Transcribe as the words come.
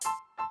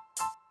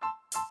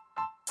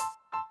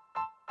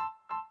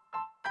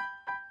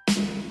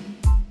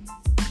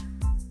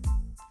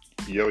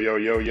Yo, yo,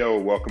 yo, yo.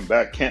 Welcome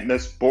back. Can't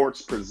Miss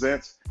Sports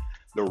presents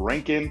the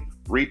Ranking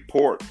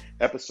Report,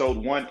 episode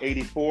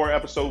 184.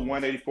 Episode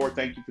 184.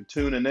 Thank you for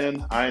tuning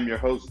in. I am your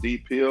host, D.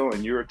 Peel,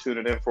 and you're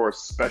tuning in for a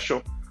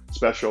special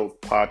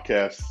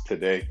podcast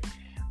today.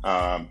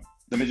 Let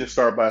me just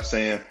start by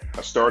saying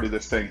I started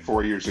this thing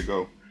 4 years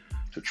ago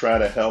to try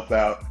to help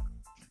out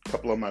a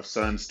couple of my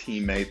son's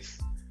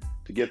teammates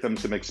to get them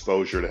some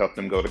exposure, to help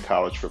them go to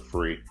college for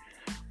free.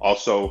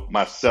 Also,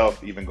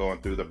 myself, even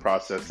going through the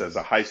process as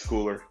a high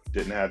schooler,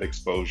 didn't have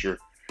exposure.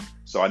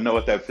 So I know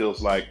what that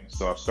feels like.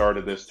 So I've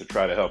started this to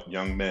try to help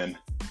young men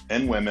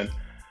and women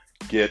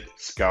get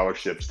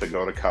scholarships to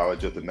go to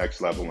college at the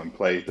next level and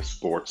play the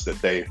sports that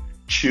they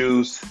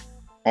choose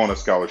on a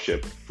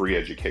scholarship, free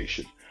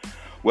education.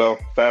 Well,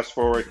 fast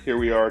forward, here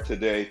we are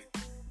today,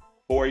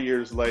 4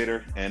 years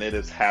later, and it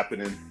is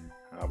happening.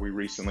 We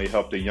recently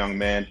helped a young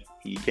man.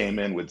 He came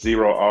in with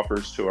 0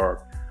 offers to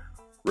our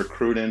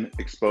recruiting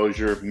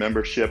exposure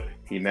membership.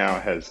 He now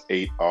has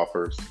 8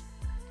 offers.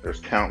 There's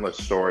countless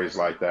stories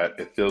like that.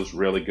 It feels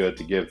really good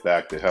to give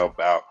back, to help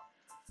out.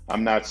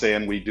 I'm not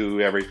saying we do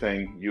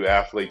everything. You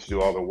athletes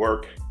do all the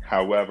work.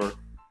 However,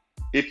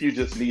 if you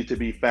just need to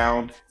be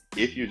found,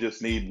 if you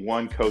just need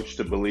one coach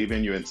to believe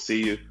in you and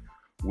see you,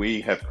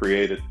 we have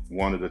created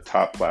one of the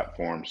top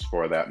platforms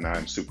for that, and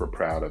I'm super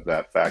proud of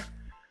that fact.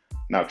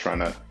 Not trying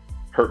to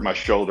hurt my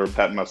shoulder,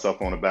 patting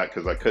myself on the back,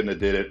 because I couldn't have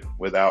did it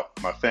without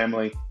my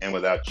family and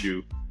without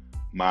you,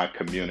 my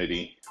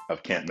community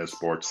of Can't Miss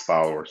Sports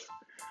followers.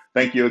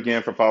 Thank you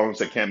again for following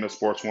us at Can't Miss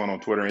Sports 1 on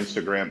Twitter,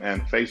 Instagram,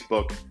 and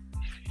Facebook.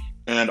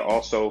 And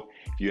also,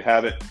 if you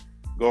haven't,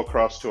 go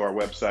across to our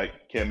website,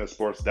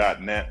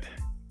 can'tmissports.net,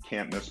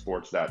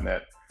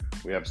 can'tmissports.net.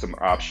 We have some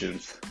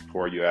options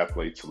for you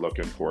athletes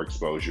looking for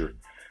exposure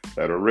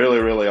that are really,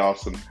 really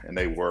awesome, and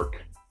they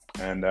work.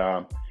 And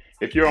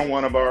if you're on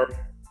one of our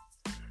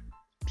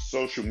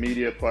social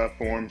media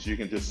platforms, you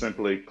can just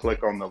simply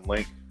click on the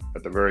link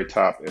at the very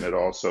top, and it'll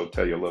also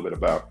tell you a little bit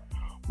about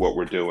what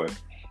we're doing.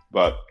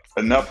 But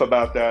enough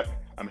about that.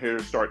 I'm here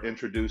to start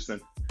introducing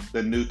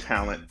the new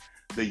talent,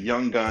 the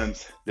young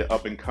guns, the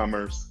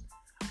up-and-comers,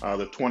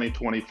 the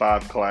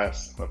 2025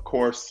 class. Of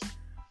course,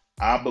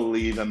 I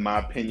believe, in my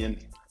opinion,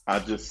 I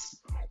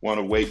just want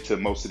to wait till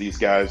most of these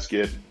guys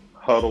get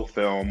huddle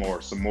film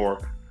or some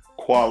more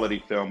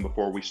quality film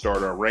before we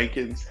start our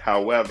rankings.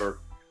 However,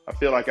 I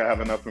feel like I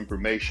have enough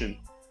information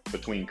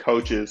between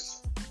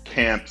coaches,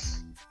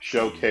 camps,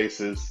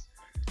 showcases,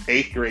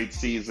 8th grade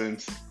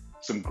seasons,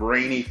 some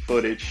grainy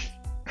footage.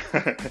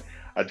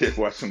 I did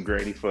watch some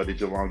grainy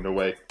footage along the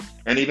way,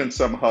 and even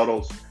some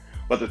huddles.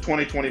 But the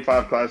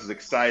 2025 class is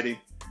exciting,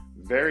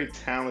 very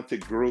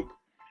talented group,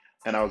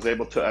 and I was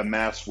able to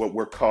amass what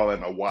we're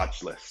calling a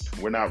watch list.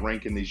 We're not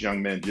ranking these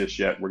young men just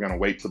yet. We're going to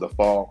wait till the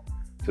fall,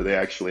 till they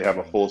actually have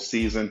a full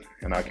season,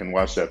 and I can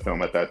watch that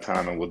film at that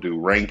time, and we'll do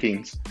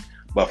rankings.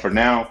 But for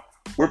now,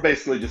 we're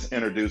basically just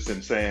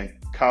introducing, saying,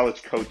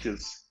 college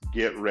coaches,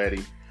 get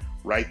ready.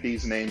 Write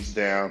these names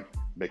down,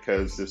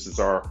 because this is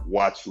our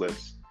watch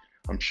list.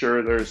 I'm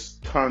sure there's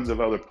tons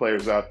of other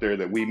players out there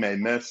that we may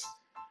miss,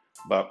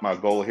 but my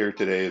goal here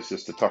today is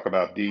just to talk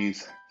about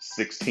these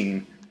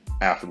 16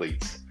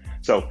 athletes.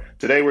 So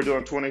today we're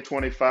doing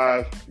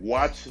 2025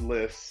 watch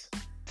list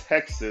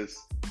Texas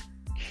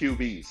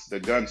QBs, the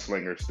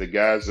gunslingers, the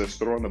guys that's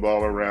throwing the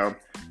ball around,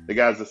 the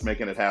guys that's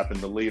making it happen,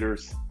 the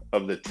leaders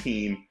of the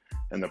team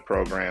and the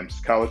programs.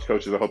 College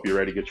coaches, I hope you're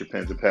ready. Get your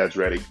pens and pads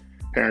ready.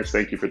 Parents,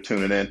 thank you for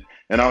tuning in.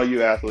 And all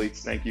you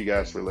athletes, thank you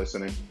guys for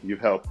listening. You've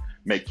helped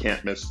make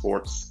Can't Miss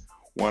Sports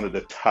one of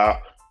the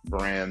top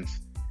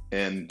brands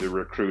in the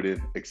recruiting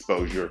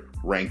exposure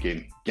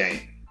ranking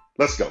game.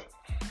 Let's go.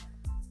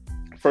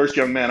 First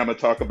young man I'm going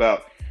to talk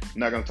about, I'm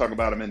not going to talk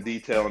about him in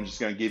detail. I'm just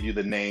going to give you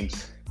the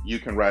names. You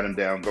can write them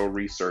down. Go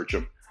research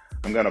them.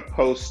 I'm going to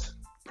post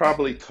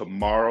probably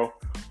tomorrow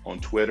on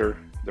Twitter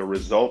the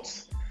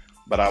results,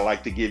 but I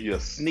like to give you a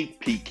sneak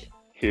peek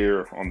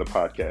here on the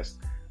podcast.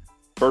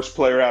 First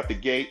player out the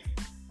gate,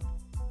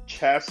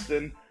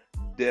 Chaston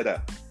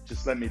Dita.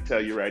 Just let me tell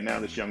you right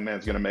now, this young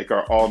man's going to make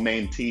our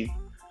all-name team.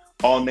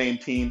 All-name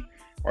team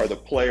are the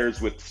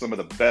players with some of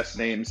the best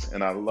names,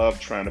 and I love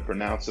trying to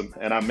pronounce them,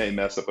 and I may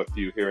mess up a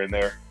few here and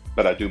there,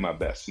 but I do my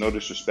best. No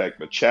disrespect,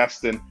 but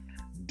Chaston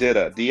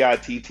Dita,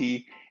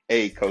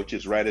 D-I-T-T-A,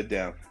 coaches, write it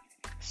down.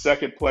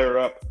 Second player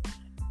up,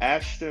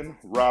 Ashton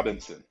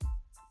Robinson.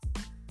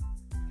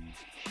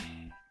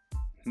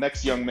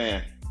 Next young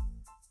man,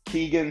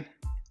 Keegan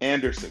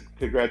Anderson.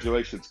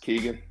 Congratulations,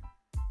 Keegan.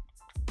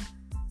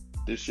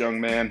 This young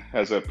man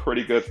has a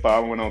pretty good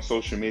following on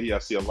social media. I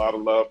see a lot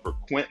of love for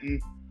Quentin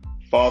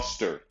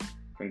Foster.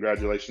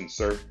 Congratulations,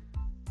 sir.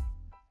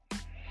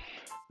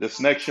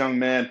 This next young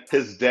man,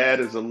 his dad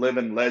is a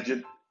living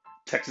legend,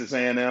 Texas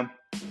A&M,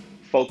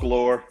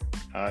 folklore.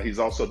 He's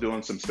also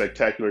doing some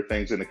spectacular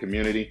things in the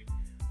community.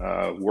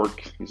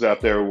 He's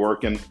out there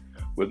working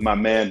with my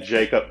man,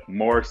 Jacob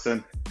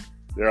Morrison.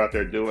 They're out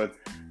there doing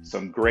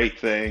some great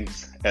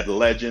things at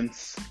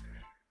Legends.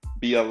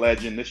 Be a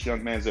legend. This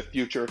young man's a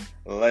future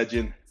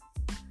legend.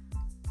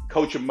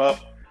 Coach him up.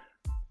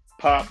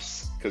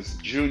 Pops, because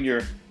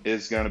Junior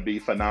is going to be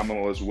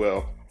phenomenal as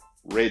well.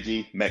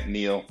 Reggie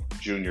McNeil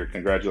Jr.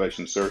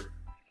 Congratulations, sir.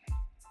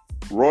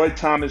 Roy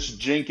Thomas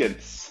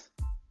Jenkins.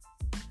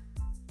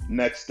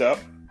 Next up.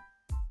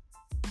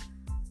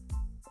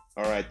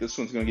 All right, this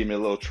one's going to give me a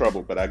little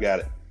trouble, but I got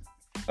it.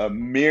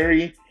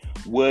 Amiri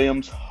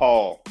Williams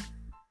Hall.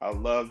 I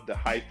love the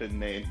hyphen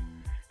name.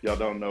 If y'all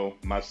don't know,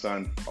 my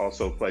son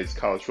also plays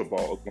college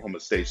football,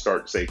 Oklahoma State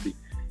starting safety,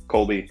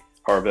 Colby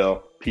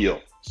Harvell Peel.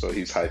 So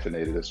he's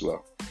hyphenated as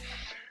well.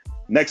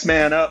 Next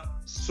man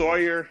up,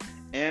 Sawyer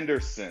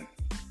Anderson.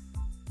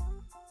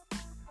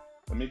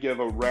 Let me give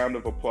a round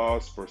of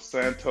applause for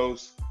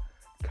Santos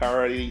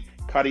Carizales.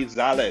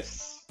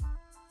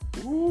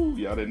 Ooh,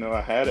 y'all didn't know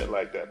I had it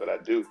like that, but I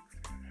do.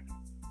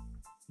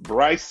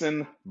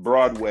 Bryson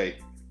Broadway.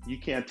 You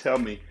can't tell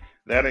me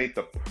that ain't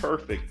the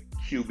perfect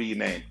QB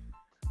name.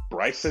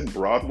 Bryson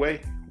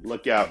Broadway?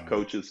 Look out,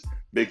 coaches.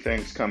 Big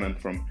things coming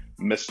from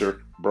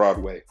Mr.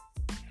 Broadway.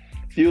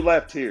 Few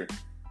left here.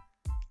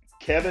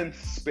 Kevin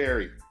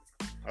Sperry.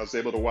 I was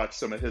able to watch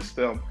some of his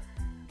film.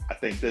 I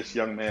think this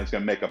young man's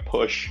going to make a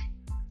push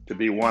to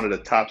be one of the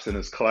tops in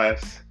his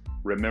class.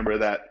 Remember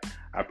that.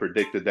 I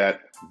predicted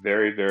that.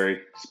 Very,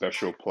 very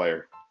special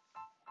player.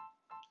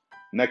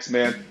 Next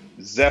man,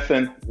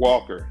 Zephan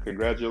Walker.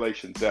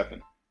 Congratulations,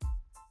 Zephan.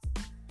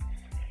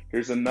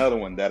 Here's another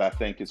one that I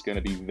think is going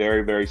to be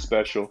very, very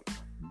special.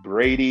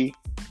 Brady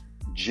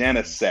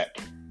Janusek.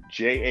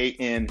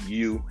 Janusek.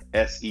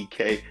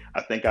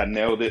 I think I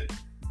nailed it.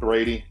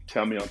 Brady,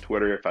 tell me on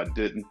Twitter if I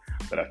didn't,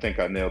 but I think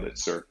I nailed it,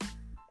 sir.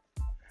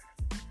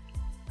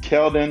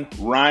 Keldon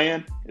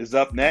Ryan is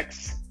up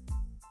next.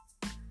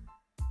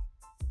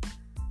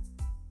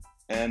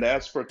 And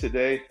as for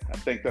today, I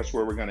think that's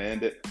where we're going to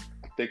end it.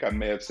 I think I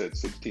may have said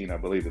 16. I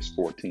believe it's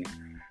 14.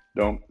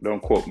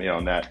 Don't quote me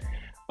on that.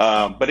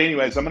 But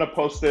anyways, I'm going to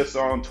post this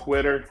on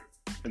Twitter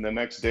in the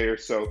next day or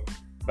so.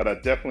 But I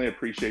definitely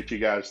appreciate you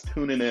guys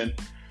tuning in.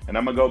 And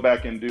I'm going to go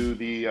back and do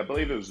I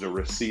believe it was the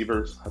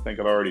receivers. I think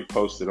I've already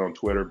posted on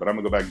Twitter, but I'm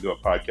going to go back and do a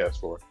podcast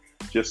for it,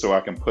 just so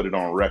I can put it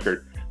on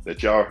record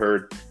that y'all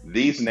heard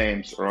these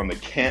names are on the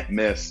can't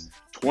miss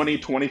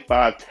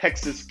 2025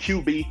 Texas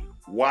QB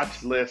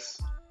watch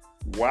list.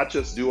 Watch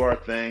us do our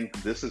thing.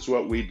 This is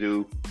what we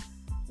do.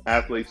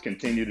 Athletes,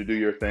 continue to do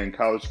your thing.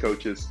 College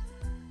coaches,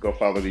 go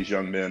follow these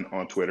young men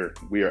on Twitter.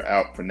 We are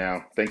out for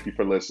now. Thank you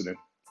for listening.